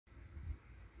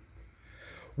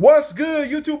What's good,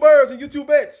 YouTubers and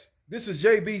YouTubettes? This is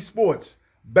JB Sports,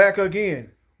 back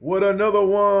again with another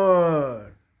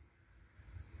one.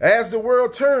 As the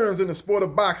world turns in the sport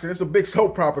of boxing, it's a big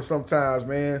soap opera sometimes,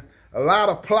 man. A lot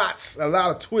of plots, a lot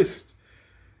of twists.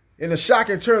 In a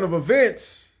shocking turn of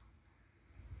events,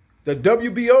 the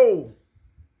WBO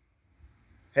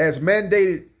has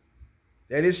mandated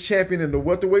that its champion in the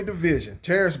welterweight division,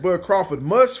 Terrence Bud Crawford,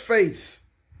 must face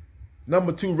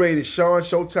number 2 rated Sean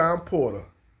Showtime Porter.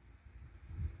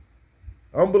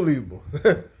 Unbelievable.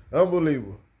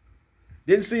 Unbelievable.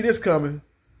 Didn't see this coming.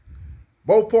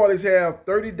 Both parties have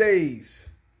 30 days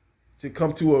to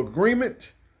come to an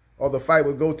agreement or the fight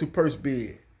will go to purse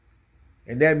bid.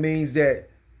 And that means that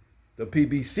the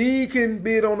PBC can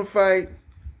bid on the fight,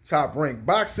 Top Rank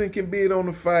Boxing can bid on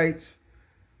the fight,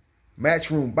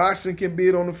 Matchroom Boxing can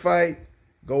bid on the fight,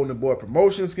 Golden Boy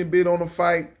Promotions can bid on the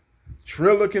fight,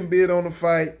 Triller can bid on the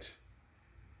fight.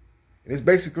 And it's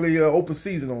basically an open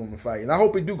season on the fight. And I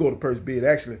hope it do go to purse bid,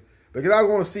 actually, because I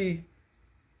want to see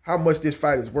how much this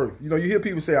fight is worth. You know, you hear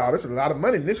people say, oh, there's a lot of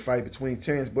money in this fight between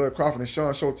Terrence Bud Crawford and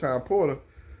Sean Showtime Porter.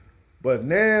 But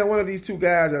now one of these two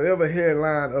guys have ever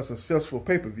headlined a successful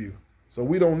pay-per-view. So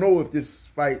we don't know if this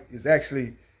fight is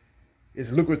actually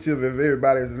as lucrative as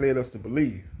everybody has led us to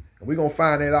believe. And we're going to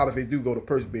find that out if it do go to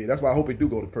purse bid. That's why I hope it do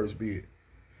go to purse bid.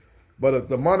 But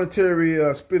the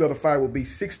monetary split of the fight will be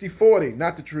 60-40,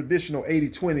 not the traditional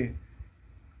 80-20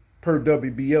 per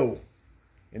WBO.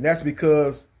 And that's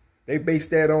because they based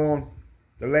that on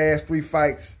the last 3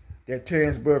 fights that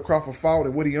Terrence Bud Crawford fought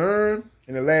and what he earned,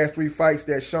 and the last 3 fights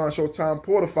that Sean Showtime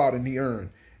Porter fought and he earned.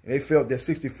 And they felt that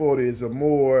 60-40 is a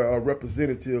more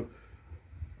representative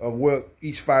of what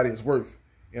each fight is worth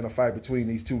in a fight between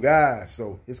these two guys.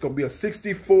 So it's going to be a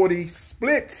 60-40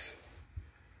 split.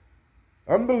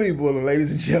 Unbelievable,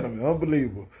 ladies and gentlemen.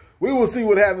 Unbelievable. We will see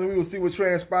what happens. We will see what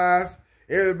transpires.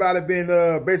 Everybody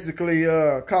been basically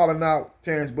calling out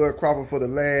Terrence Bud Crawford for the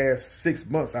last 6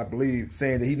 months, I believe,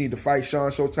 saying that he need to fight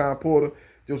Sean Showtime Porter.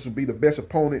 This would be the best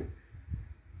opponent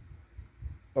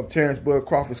of Terrence Bud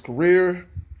Crawford's career.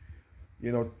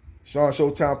 You know, Sean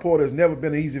Showtime Porter has never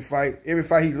been an easy fight. Every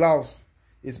fight he lost,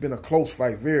 it's been a close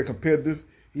fight, very competitive.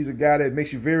 He's a guy that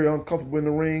makes you very uncomfortable in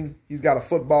the ring. He's got a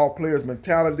football player's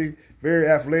mentality, very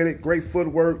athletic, great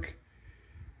footwork.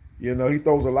 You know, he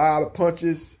throws a lot of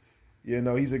punches. You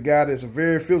know, he's a guy that's a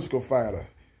very physical fighter.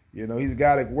 You know, he's a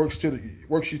guy that works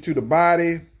you to the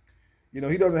body. You know,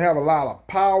 he doesn't have a lot of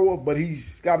power, but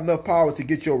he's got enough power to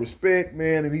get your respect,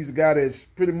 man. And he's a guy that's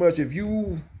pretty much, if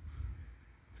you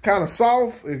kind of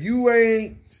soft, if you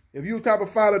the type of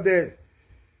fighter that,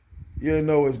 you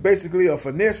know, is basically a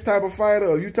finesse type of fighter,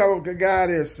 or you type of guy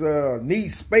that's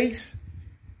needs space,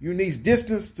 you need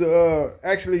distance to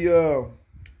actually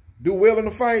do well in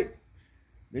the fight,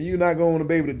 then you're not going to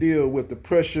be able to deal with the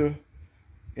pressure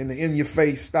and the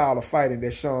in-your-face style of fighting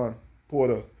that Sean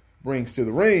Porter brings to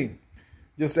the ring.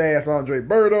 Just ask Andre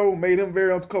Berto, made him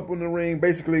very uncomfortable in the ring,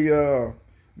 basically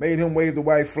made him wave the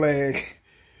white flag.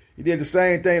 He did the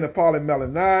same thing to Paulie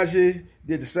Malignaggi,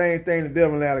 did the same thing to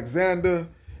Devin Alexander,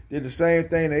 did the same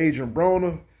thing to Adrian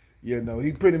Broner. You know,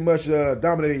 he pretty much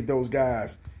dominated those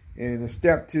guys and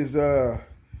stamped his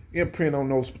imprint on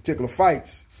those particular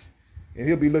fights. And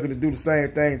he'll be looking to do the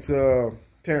same thing to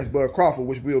Terrence Bud Crawford,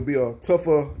 which will be a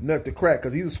tougher nut to crack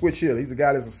because he's a switch hitter. He's a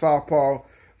guy that's a southpaw,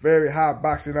 very high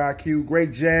boxing IQ,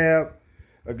 great jab,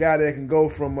 a guy that can go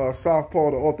from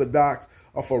southpaw to orthodox,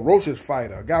 a ferocious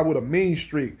fighter, a guy with a mean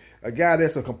streak, a guy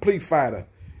that's a complete fighter,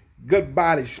 good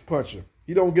body puncher.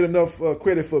 He don't get enough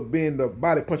credit for being the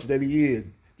body puncher that he is.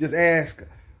 Just ask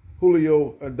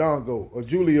Julio Undango or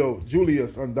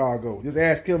Julius Undango. Just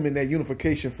ask him in that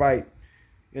unification fight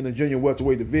in the junior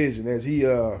welterweight division as he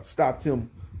stopped him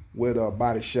with a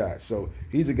body shot. So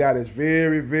he's a guy that's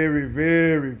very, very,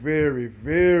 very, very,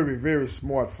 very, very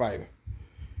smart fighter.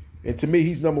 And to me,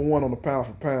 he's number 1 on the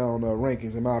pound-for-pound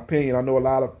rankings, in my opinion. I know a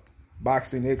lot of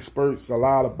boxing experts, a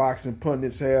lot of boxing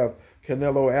pundits have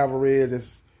Canelo Alvarez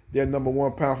as their number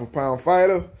 1 pound-for-pound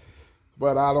fighter.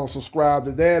 But I don't subscribe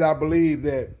to that. I believe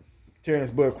that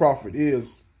Terrence Bud Crawford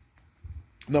is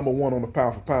number 1 on the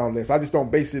pound-for-pound list. I just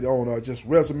don't base it on just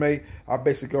resume. I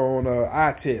base it on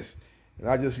eye test. And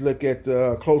I just look at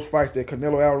the close fights that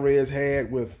Canelo Alvarez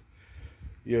had with,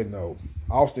 you know,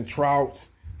 Austin Trout,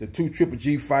 the 2 Triple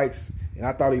G fights. And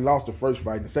I thought he lost the first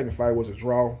fight. The second fight was a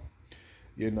draw.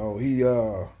 You know, he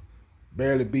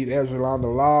barely beat Ezra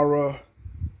Lara.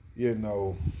 You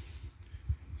know,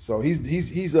 so he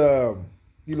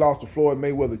lost to Floyd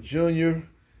Mayweather Jr.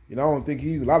 You know, I don't think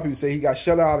a lot of people say he got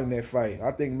shut out in that fight.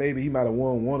 I think maybe he might have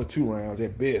won 1 or 2 rounds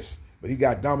at best. But he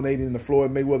got dominated in the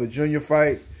Floyd Mayweather Jr.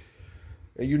 fight.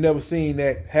 And you never seen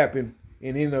that happen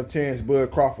in any of Terrence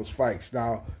Bud Crawford's fights.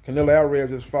 Now, Canelo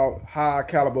Alvarez has fought higher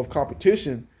caliber of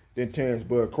competition than Terrence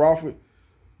Bud Crawford.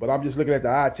 But I'm just looking at the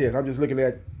eye test. I'm just looking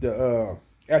at the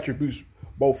attributes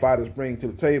both fighters bring to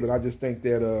the table. I just think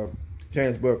that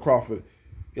Terrence Bud Crawford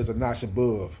is a notch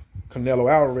above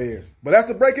Canelo Alvarez. But that's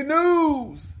the breaking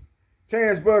news.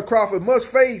 Terrence Bud Crawford must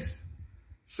face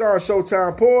Sean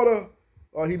Showtime Porter,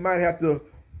 or he might have to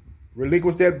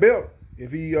relinquish that belt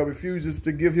if he refuses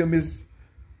to give him his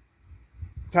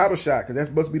title shot, because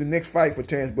that must be the next fight for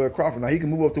Terrence Bud Crawford. Now, he can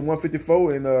move up to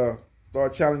 154 and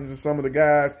start challenging some of the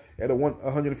guys at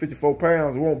 154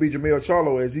 pounds. It won't be Jermell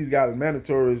Charlo, as he's got his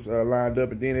mandatories lined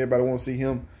up, and then everybody wants to see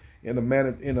him in a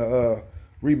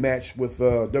rematch with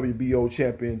WBO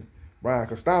champion Brian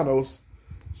Castanos.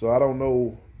 So I don't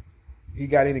know he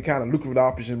got any kind of lucrative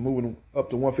option moving up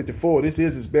to 154. This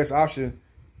is his best option,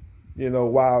 you know,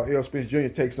 while Errol Spence Jr.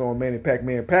 takes on Manny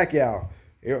Pac-Man Pacquiao.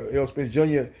 Errol Spence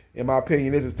Jr., in my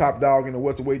opinion, is his top dog in the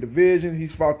welterweight division.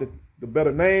 He's fought the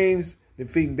better names,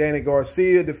 defeating Danny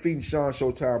Garcia, defeating Sean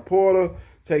Showtime Porter,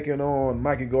 taking on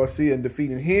Mikey Garcia and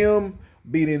defeating him,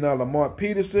 beating Lamont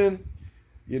Peterson.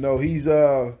 You know, he's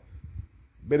been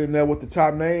in there with the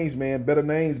top names, man. Better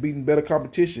names, beating better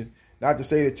competition. Not to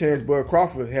say that Terrence Bud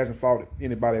Crawford hasn't fought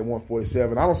anybody at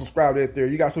 147. I don't subscribe to that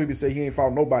theory. You got some people say he ain't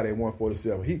fought nobody at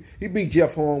 147. He beat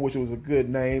Jeff Horn, which was a good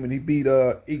name, and he beat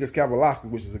Igor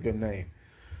Kavalauskas, which is a good name.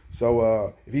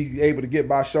 So if he's able to get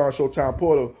by Sean Showtime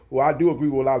Porter, who I do agree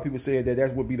with a lot of people saying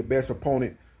that would be the best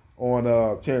opponent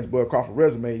on Terrence Bud Crawford's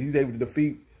resume. He's able to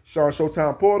defeat Sean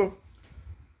Showtime Porter,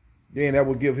 then that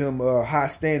would give him a high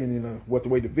standing in the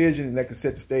welterweight division, and that could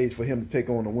set the stage for him to take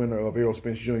on the winner of Errol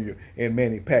Spence Jr. and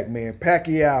Manny Pac-Man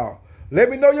Pacquiao. Let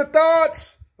me know your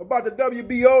thoughts about the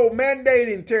WBO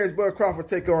mandating Terrence Bud Crawford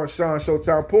take on Sean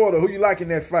Showtime Porter. Who you like in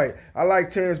that fight? I like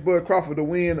Terrence Bud Crawford to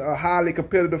win a highly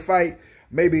competitive fight,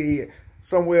 maybe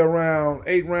somewhere around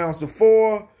 8 rounds to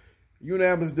 4,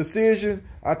 unanimous decision.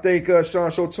 I think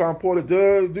Sean Showtime Porter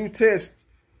do test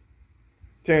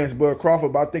Terrence Bud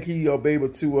Crawford, but I think he'll be able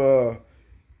to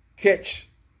catch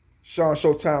Sean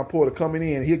Showtime Porter coming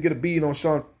in. He'll get a beat on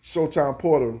Sean Showtime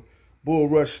Porter, bull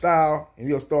rush style, and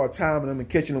he'll start timing him and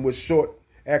catching him with short,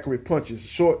 accurate punches,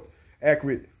 short,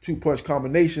 accurate two-punch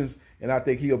combinations, and I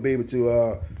think he'll be able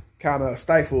to kind of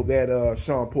stifle that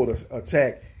Sean Porter's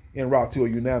attack en route to a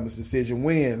unanimous decision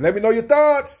win. Let me know your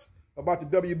thoughts about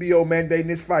the WBO mandating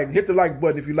this fight, and hit the like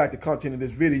button if you like the content of this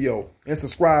video, and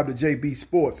subscribe to JB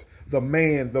Sports, the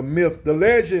man, the myth, the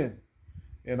legend,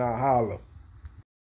 and I holla.